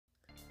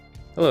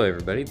Hello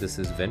everybody, this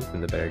is Vin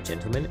from The Better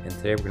Gentleman, and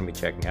today we're going to be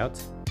checking out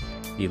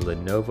the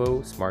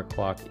Lenovo Smart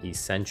Clock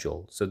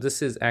Essential. So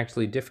this is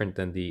actually different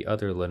than the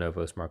other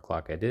Lenovo Smart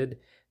Clock I did.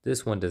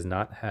 This one does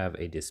not have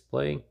a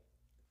display.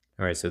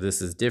 Alright, so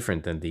this is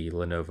different than the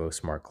Lenovo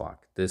Smart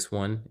Clock. This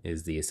one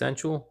is the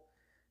Essential.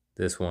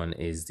 This one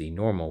is the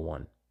normal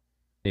one.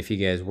 If you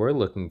guys were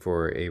looking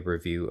for a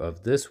review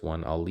of this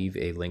one, I'll leave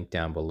a link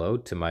down below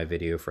to my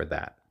video for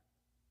that.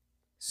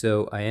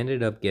 So I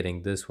ended up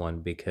getting this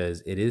one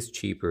because it is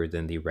cheaper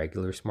than the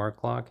regular smart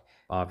clock,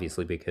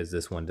 obviously because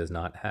this one does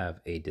not have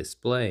a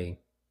display.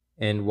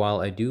 And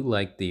while I do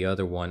like the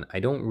other one,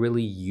 I don't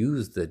really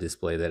use the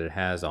display that it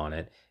has on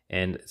it.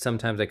 And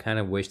sometimes I kind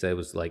of wish that it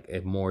was like a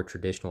more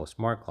traditional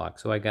smart clock.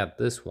 So I got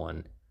this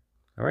one.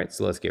 All right,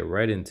 so let's get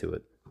right into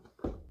it.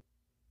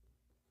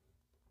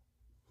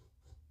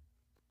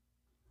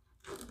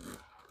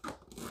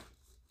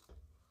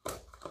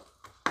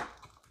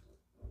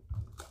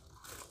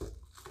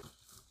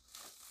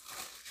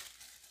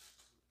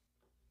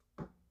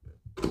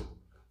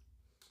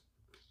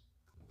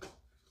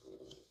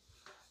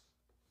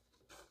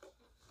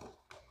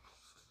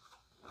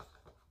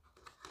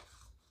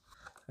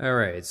 All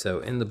right,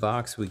 so in the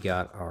box, we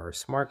got our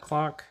smart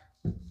clock,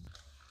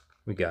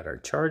 we got our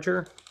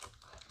charger,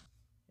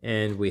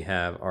 and we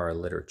have our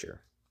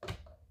literature.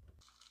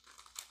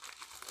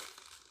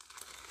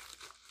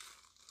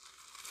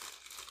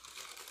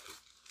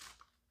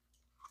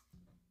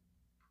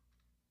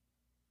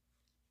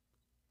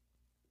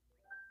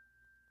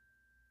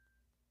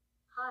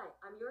 Hi,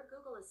 I'm your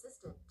Google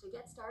Assistant. To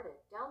get started,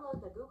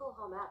 download the Google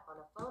Home app on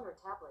a phone or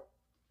tablet.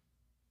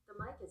 The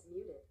mic is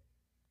muted.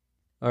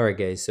 Alright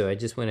guys, so I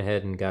just went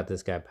ahead and got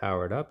this guy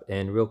powered up,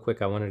 and real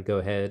quick I wanted to go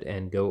ahead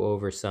and go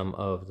over some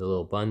of the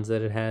little buttons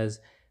that it has.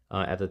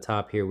 At the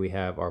top here we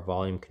have our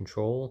volume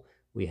control,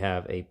 we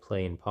have a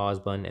play and pause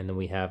button, and then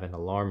we have an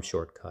alarm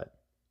shortcut.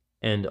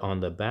 And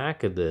on the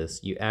back of this,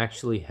 you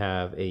actually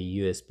have a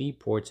USB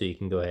port, so you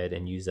can go ahead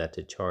and use that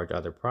to charge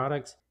other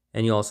products.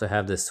 And you also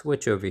have this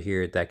switch over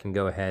here that can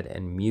go ahead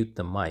and mute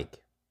the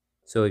mic.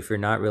 So if you're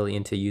not really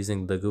into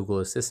using the Google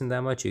Assistant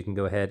that much, you can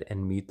go ahead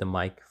and mute the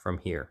mic from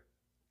here.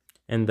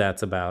 And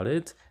that's about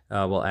it.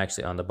 Well,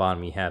 actually on the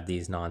bottom you have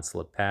these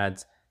non-slip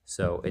pads,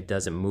 so it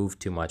doesn't move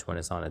too much when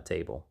it's on a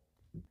table.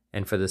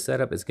 And for the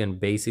setup, it's going to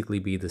basically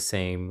be the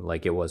same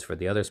like it was for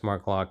the other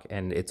smart clock,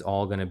 and it's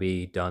all going to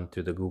be done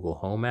through the Google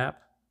Home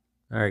app.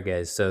 Alright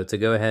guys, so to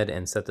go ahead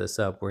and set this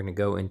up, we're going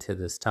to go into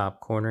this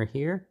top corner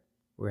here.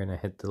 We're going to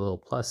hit the little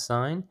plus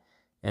sign,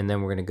 and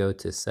then we're going to go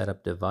to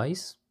Setup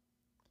Device,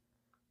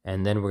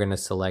 and then we're going to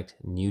select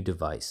New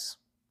Device.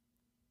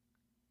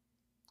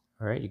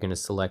 Alright, you're going to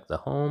select the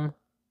home.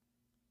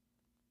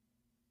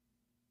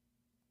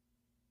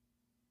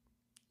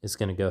 It's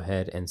going to go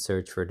ahead and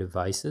search for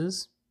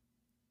devices.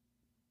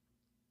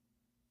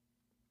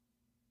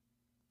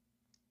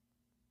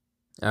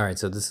 Alright,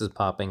 so this is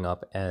popping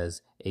up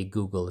as a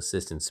Google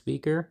Assistant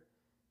speaker,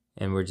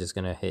 and we're just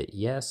going to hit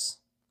yes.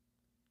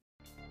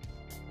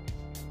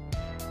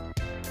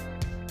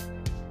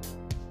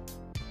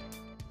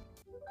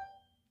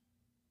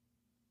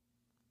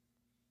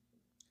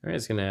 Alright,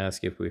 it's going to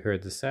ask if we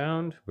heard the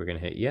sound. We're going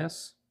to hit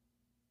yes.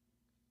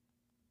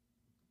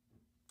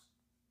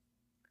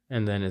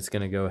 And then it's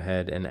going to go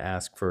ahead and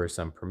ask for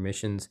some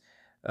permissions.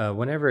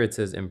 Whenever it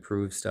says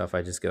improve stuff,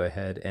 I just go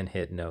ahead and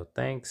hit no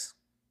thanks.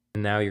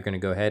 And now you're going to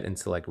go ahead and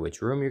select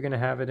which room you're going to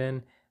have it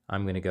in.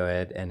 I'm going to go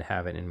ahead and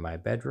have it in my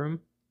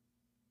bedroom.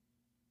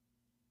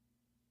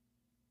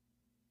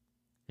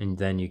 And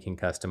then you can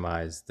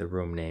customize the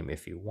room name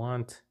if you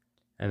want.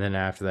 And then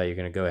after that, you're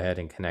going to go ahead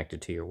and connect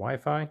it to your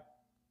Wi-Fi.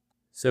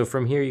 So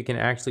from here, you can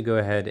actually go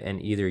ahead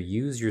and either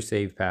use your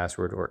saved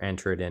password or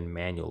enter it in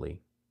manually.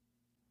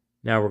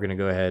 Now we're going to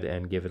go ahead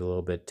and give it a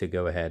little bit to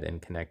go ahead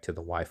and connect to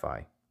the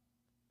Wi-Fi.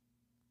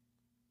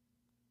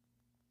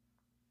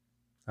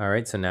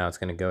 Alright, so now it's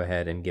going to go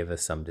ahead and give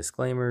us some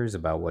disclaimers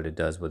about what it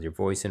does with your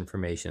voice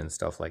information and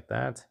stuff like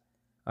that.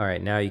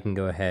 Alright, now you can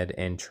go ahead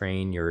and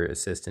train your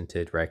assistant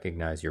to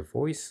recognize your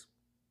voice.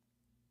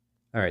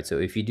 Alright, so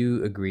if you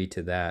do agree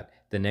to that,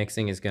 the next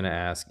thing it's going to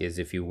ask is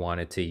if you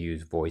wanted to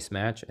use voice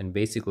match. And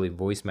basically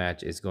voice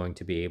match is going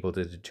to be able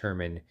to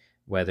determine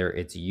whether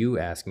it's you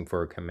asking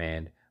for a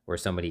command or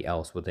somebody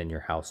else within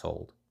your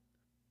household.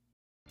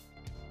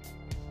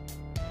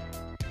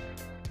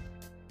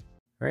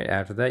 Right,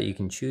 after that you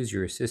can choose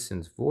your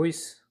assistant's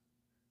voice.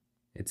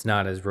 It's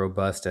not as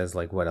robust as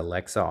like what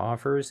Alexa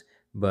offers,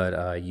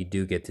 but you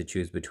do get to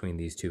choose between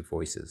these two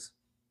voices.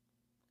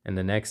 And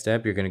the next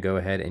step, you're going to go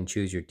ahead and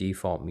choose your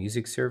default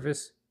music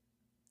service.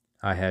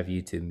 I have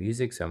YouTube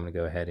Music, so I'm going to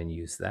go ahead and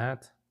use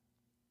that.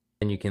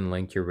 And you can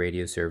link your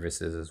radio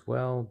services as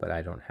well, but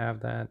I don't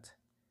have that.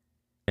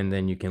 And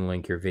then you can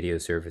link your video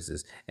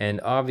services.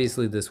 And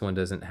obviously this one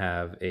doesn't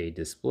have a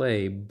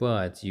display,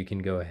 but you can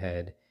go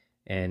ahead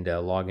and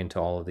log into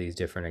all of these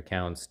different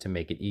accounts to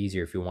make it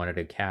easier if you wanted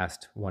to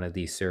cast one of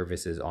these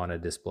services on a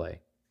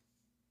display.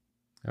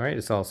 All right,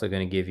 it's also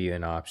going to give you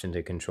an option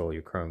to control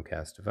your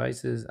Chromecast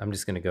devices. I'm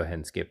just going to go ahead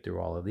and skip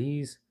through all of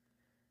these.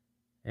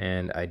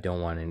 and I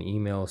don't want an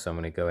email, so I'm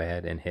going to go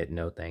ahead and hit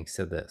no thanks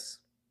to this.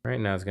 Right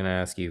now it's going to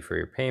ask you for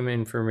your payment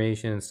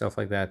information and stuff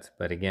like that,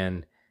 but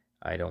again,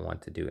 I don't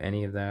want to do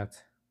any of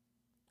that.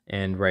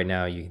 And right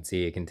now you can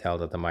see it can tell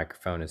that the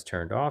microphone is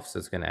turned off, so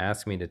it's going to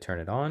ask me to turn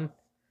it on.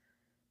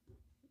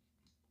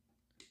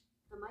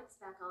 The mic's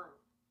back on.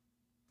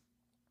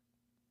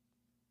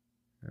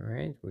 All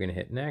right, we're going to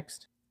hit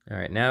next. All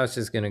right, now it's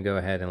just going to go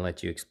ahead and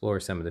let you explore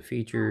some of the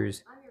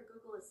features. Hi, I'm your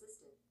Google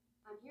Assistant.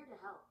 I'm here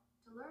to help.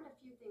 To learn a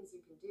few things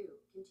you can do,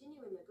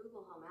 continue in the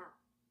Google Home app.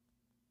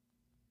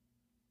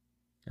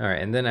 All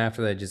right, and then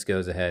after that, it just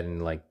goes ahead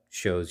and like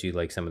shows you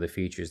like some of the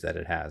features that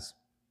it has.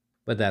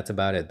 But that's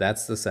about it.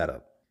 That's the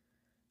setup.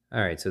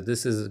 All right, so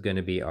this is going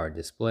to be our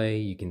display.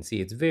 You can see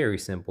it's very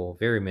simple,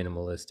 very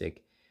minimalistic.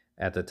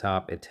 At the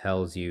top, it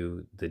tells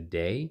you the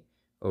day.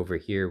 Over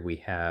here, we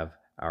have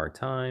our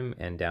time,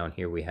 and down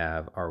here, we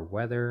have our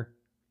weather.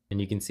 And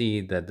you can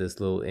see that this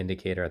little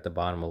indicator at the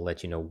bottom will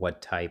let you know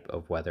what type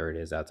of weather it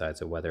is outside.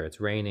 So whether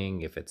it's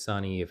raining, if it's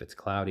sunny, if it's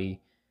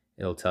cloudy,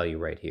 it'll tell you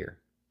right here.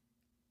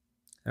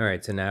 All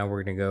right, so now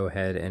we're going to go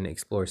ahead and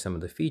explore some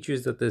of the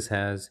features that this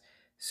has.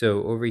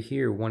 So over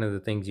here, one of the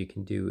things you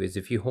can do is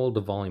if you hold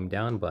the volume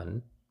down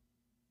button,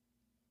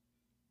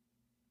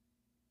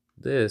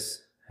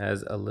 this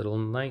has a little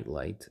night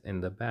light in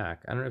the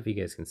back. I don't know if you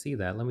guys can see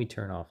that. Let me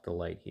turn off the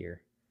light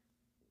here.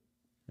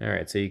 All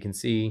right, so you can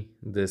see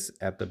this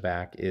at the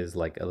back is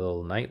like a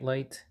little night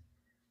light.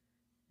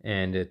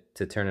 And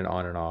to turn it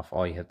on and off,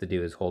 all you have to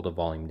do is hold the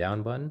volume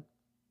down button.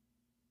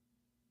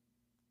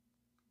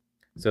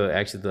 So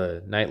actually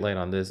the night light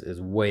on this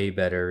is way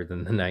better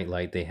than the night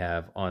light they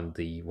have on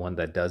the one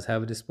that does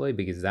have a display,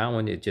 because that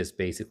one, it just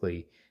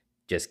basically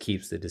just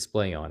keeps the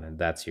display on, and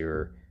that's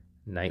your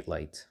night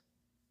light.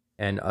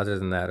 And other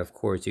than that, of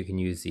course, you can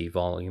use the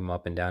volume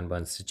up and down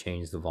buttons to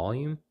change the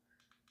volume.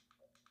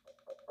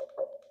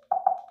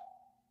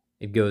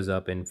 It goes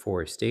up in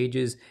 4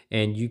 stages,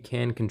 and you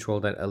can control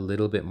that a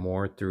little bit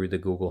more through the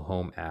Google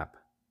Home app.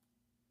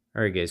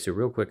 All right, guys, so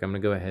real quick, I'm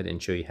going to go ahead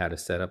and show you how to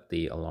set up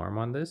the alarm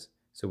on this.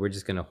 So we're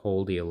just going to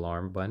hold the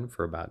alarm button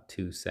for about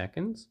 2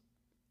 seconds.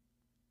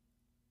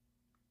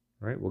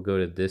 All right, we'll go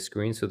to this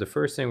screen. So the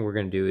first thing we're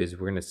going to do is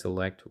we're going to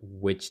select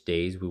which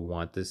days we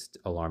want this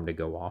alarm to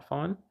go off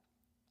on.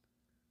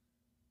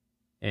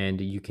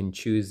 And you can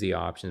choose the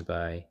options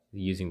by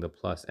using the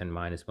plus and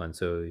minus button.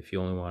 So if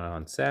you only want it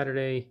on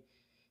Saturday,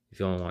 if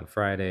you only want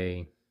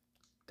Friday,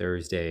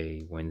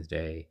 Thursday,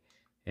 Wednesday,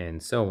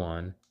 and so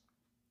on,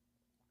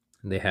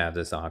 they have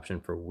this option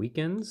for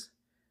weekends.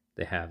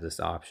 They have this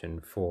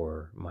option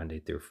for Monday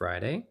through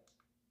Friday.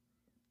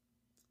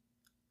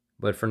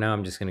 But for now,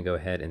 I'm just going to go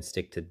ahead and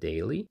stick to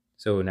daily.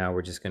 So now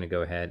we're just going to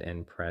go ahead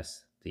and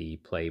press the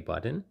play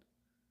button.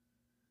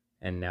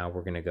 And now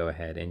we're going to go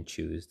ahead and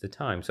choose the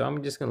time. So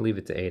I'm just going to leave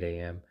it to 8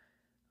 a.m.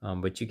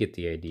 But you get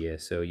the idea.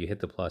 So you hit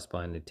the plus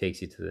button, it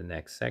takes you to the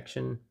next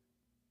section.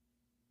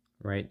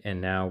 Right, and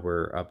now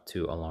we're up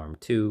to alarm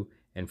 2.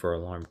 And for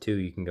alarm 2,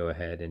 you can go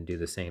ahead and do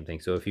the same thing.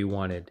 So if you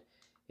wanted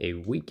a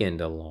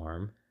weekend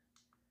alarm,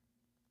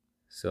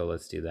 so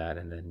let's do that.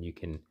 And then you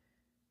can,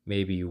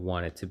 maybe you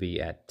want it to be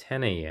at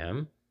 10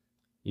 a.m.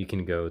 You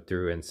can go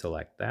through and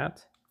select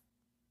that.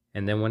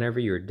 And then whenever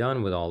you're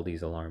done with all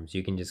these alarms,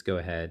 you can just go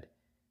ahead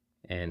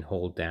and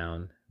hold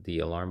down the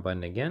alarm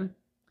button again.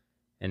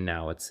 And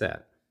now it's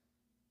set.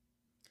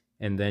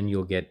 And then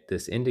you'll get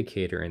this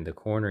indicator in the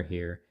corner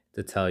here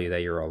to tell you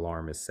that your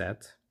alarm is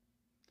set.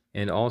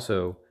 And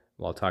also,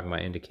 while talking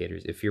about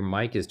indicators, if your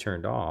mic is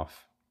turned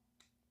off,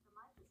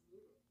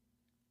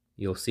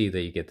 you'll see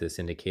that you get this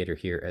indicator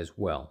here as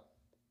well.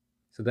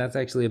 So that's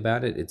actually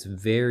about it. It's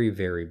very,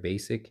 very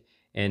basic.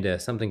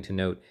 And something to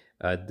note,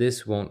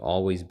 this won't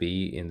always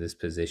be in this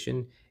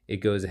position. It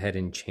goes ahead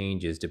and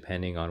changes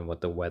depending on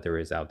what the weather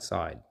is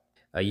outside.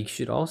 You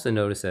should also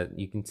notice that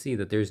you can see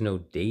that there's no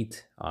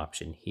date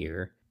option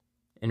here.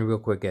 And real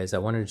quick, guys, I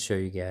wanted to show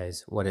you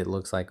guys what it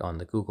looks like on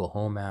the Google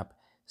Home app.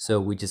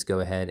 So we just go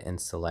ahead and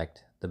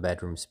select the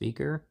bedroom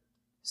speaker.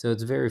 So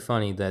it's very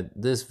funny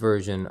that this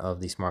version of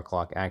the smart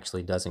clock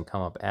actually doesn't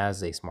come up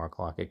as a smart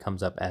clock. It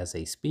comes up as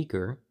a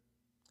speaker.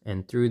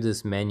 And through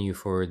this menu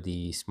for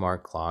the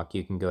smart clock,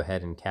 you can go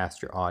ahead and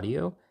cast your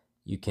audio.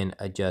 You can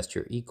adjust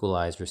your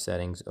equalizer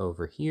settings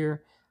over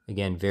here.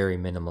 Again, very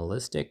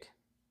minimalistic.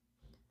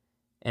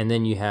 And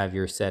then you have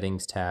your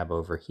settings tab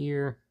over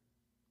here.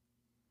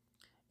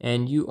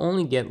 And you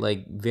only get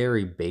like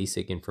very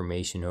basic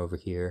information over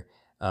here.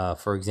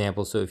 For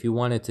example, so if you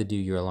wanted to do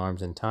your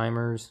alarms and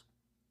timers,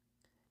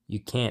 you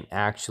can't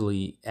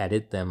actually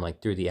edit them like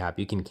through the app.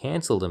 You can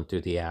cancel them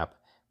through the app,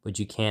 but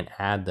you can't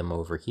add them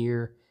over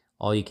here.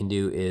 All you can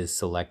do is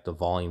select the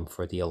volume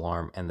for the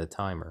alarm and the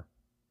timer.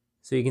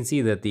 So you can see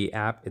that the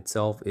app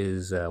itself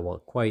is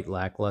quite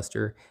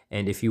lackluster.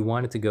 And if you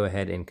wanted to go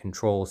ahead and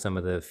control some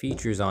of the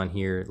features on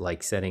here,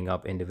 like setting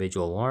up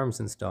individual alarms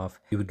and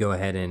stuff, you would go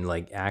ahead and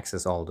like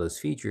access all those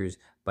features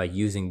by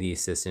using the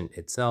assistant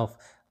itself,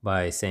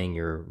 by saying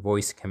your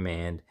voice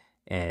command,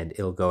 and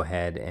it'll go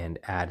ahead and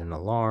add an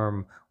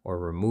alarm or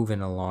remove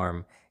an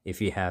alarm.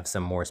 If you have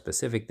some more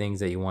specific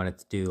things that you want it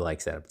to do, like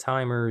set up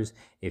timers,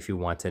 if you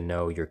want to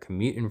know your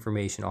commute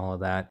information, all of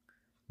that,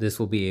 this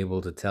will be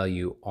able to tell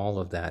you all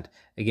of that.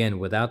 Again,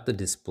 without the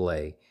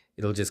display,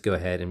 it'll just go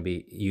ahead and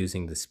be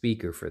using the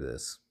speaker for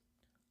this.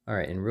 All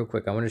right, and real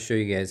quick, I want to show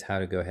you guys how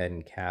to go ahead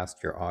and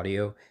cast your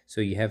audio.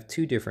 So you have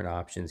two different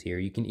options here.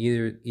 You can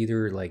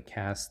either like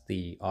cast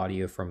the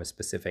audio from a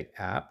specific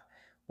app,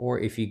 or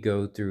if you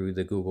go through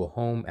the Google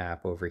Home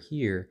app over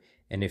here,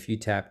 and if you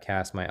tap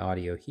cast my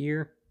audio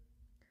here,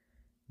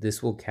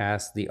 this will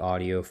cast the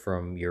audio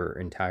from your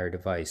entire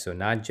device. So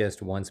not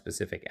just one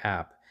specific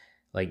app.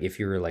 Like if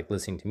you're like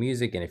listening to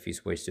music and if you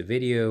switch to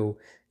video,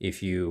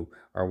 if you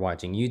are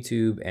watching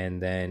YouTube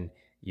and then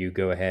you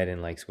go ahead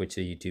and like switch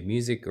to YouTube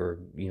Music or,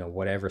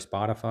 whatever,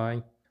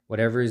 Spotify,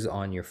 whatever is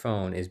on your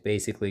phone is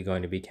basically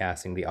going to be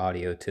casting the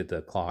audio to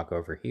the clock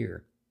over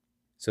here.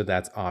 So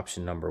that's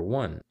option number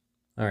one.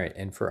 All right,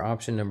 and for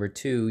option number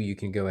two, you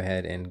can go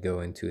ahead and go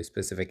into a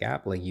specific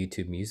app like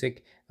YouTube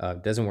Music.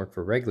 Doesn't work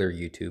for regular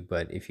YouTube,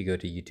 but if you go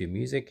to YouTube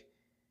Music,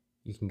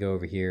 you can go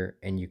over here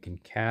and you can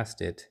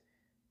cast it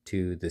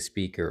to the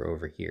speaker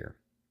over here.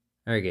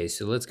 All right, guys,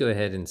 so let's go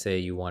ahead and say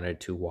you wanted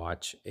to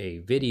watch a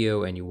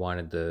video and you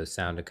wanted the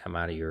sound to come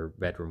out of your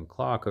bedroom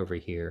clock over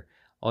here.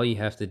 All you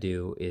have to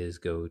do is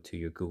go to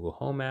your Google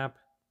Home app,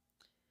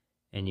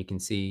 and you can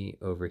see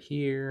over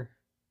here,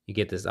 you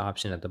get this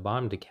option at the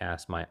bottom to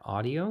cast my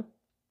audio.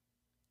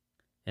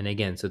 And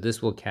again, so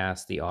this will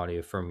cast the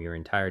audio from your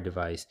entire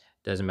device.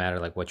 Doesn't matter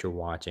like what you're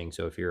watching.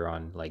 So if you're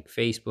on like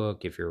Facebook,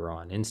 if you're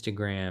on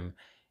Instagram,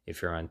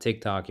 if you're on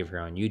TikTok, if you're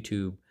on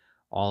YouTube,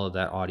 all of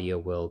that audio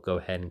will go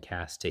ahead and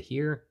cast to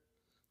here.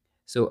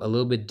 So a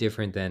little bit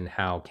different than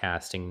how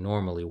casting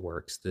normally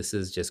works. This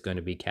is just going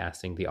to be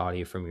casting the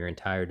audio from your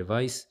entire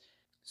device.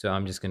 So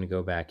I'm just going to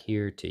go back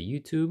here to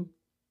YouTube,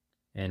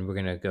 and we're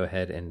going to go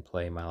ahead and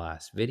play my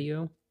last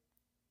video.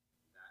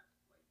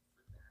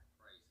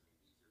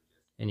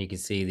 And you can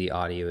see the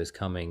audio is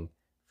coming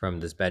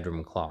from this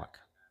bedroom clock.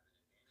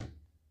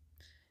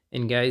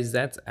 And guys,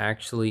 that's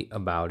actually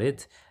about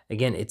it.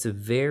 Again, it's a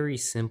very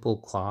simple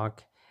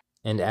clock.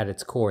 And at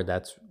its core,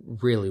 that's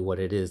really what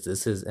it is.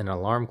 This is an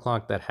alarm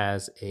clock that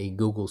has a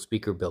Google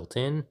speaker built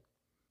in,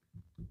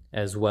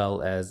 as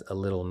well as a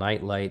little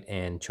night light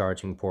and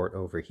charging port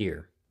over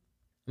here.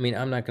 I mean,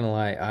 I'm not gonna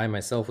lie, I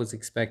myself was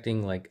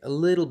expecting like a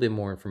little bit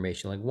more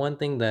information. Like one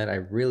thing that I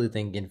really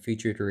think in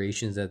future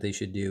iterations that they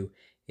should do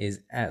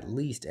is at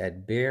least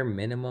at bare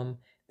minimum,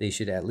 they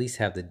should at least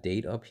have the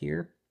date up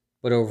here.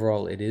 But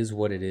overall, it is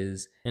what it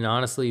is. And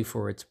honestly,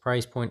 for its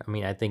price point, I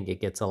mean, I think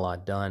it gets a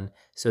lot done.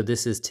 So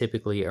this is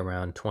typically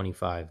around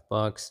 25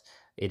 bucks.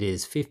 It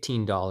is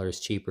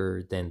 $15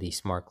 cheaper than the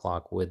smart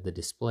clock with the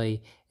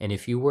display. And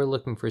if you were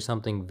looking for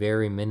something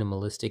very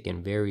minimalistic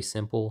and very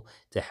simple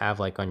to have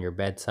like on your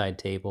bedside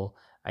table,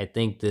 I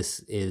think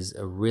this is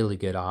a really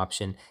good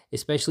option,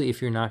 especially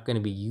if you're not going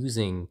to be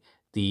using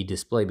the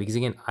display, because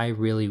again, I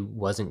really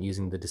wasn't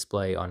using the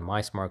display on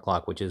my smart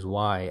clock, which is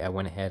why I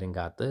went ahead and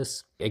got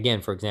this.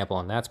 Again, for example,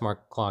 on that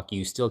smart clock,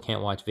 you still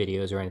can't watch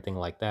videos or anything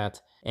like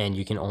that, and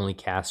you can only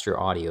cast your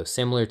audio,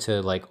 similar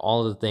to like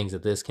all of the things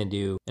that this can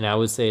do. And I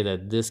would say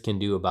that this can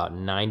do about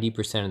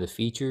 90% of the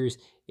features.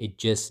 It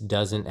just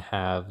doesn't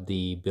have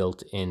the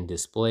built-in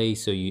display,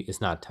 so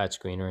it's not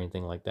touchscreen or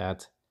anything like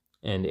that.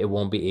 And it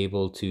won't be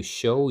able to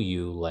show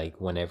you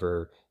like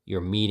whenever your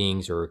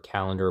meetings or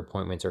calendar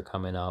appointments are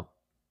coming up,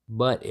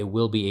 but it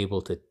will be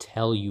able to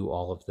tell you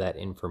all of that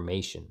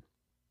information.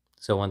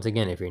 So once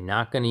again, if you're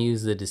not going to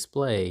use the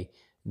display,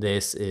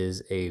 this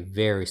is a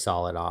very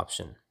solid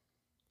option.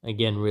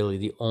 Again, really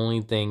the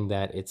only thing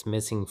that it's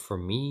missing for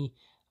me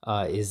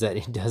is that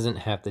it doesn't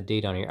have the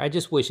date on here. I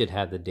just wish it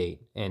had the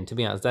date. And to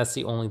be honest, that's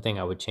the only thing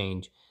I would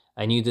change.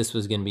 I knew this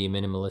was going to be a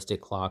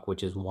minimalistic clock,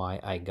 which is why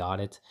I got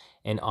it.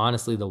 And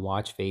honestly, the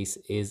watch face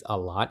is a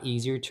lot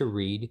easier to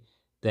read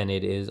than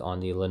it is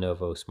on the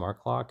Lenovo Smart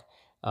Clock.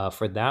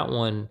 For that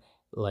one,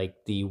 like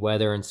the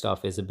weather and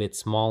stuff is a bit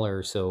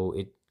smaller, so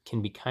it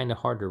can be kind of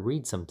hard to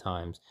read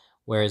sometimes.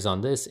 Whereas on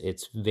this,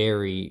 it's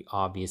very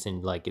obvious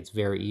and like it's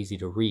very easy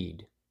to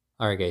read.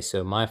 Alright guys,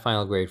 so my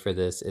final grade for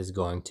this is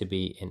going to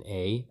be an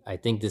A. I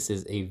think this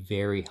is a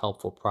very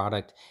helpful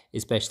product,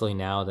 especially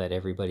now that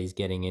everybody's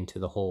getting into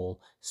the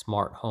whole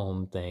smart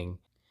home thing.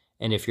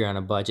 And if you're on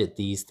a budget,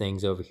 these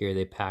things over here,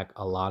 they pack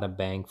a lot of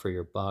bang for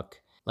your buck.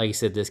 Like I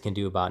said, this can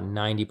do about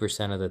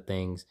 90% of the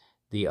things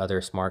the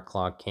other smart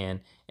clock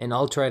can. And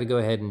I'll try to go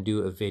ahead and do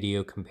a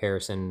video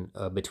comparison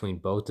between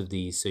both of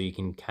these so you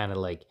can kind of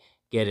like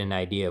get an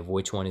idea of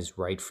which one is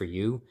right for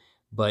you.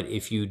 But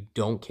if you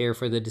don't care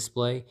for the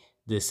display,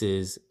 this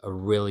is a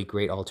really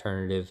great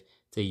alternative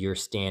to your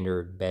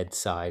standard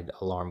bedside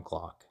alarm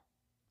clock.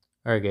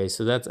 Alright guys,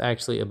 so that's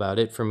actually about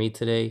it for me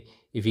today.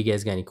 If you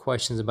guys got any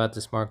questions about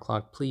the smart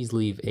clock, please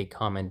leave a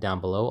comment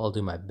down below. I'll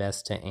do my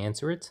best to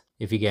answer it.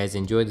 If you guys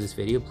enjoyed this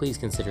video, please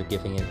consider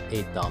giving it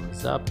a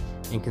thumbs up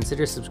and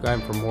consider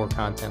subscribing for more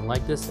content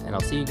like this, and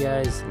I'll see you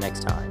guys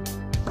next time.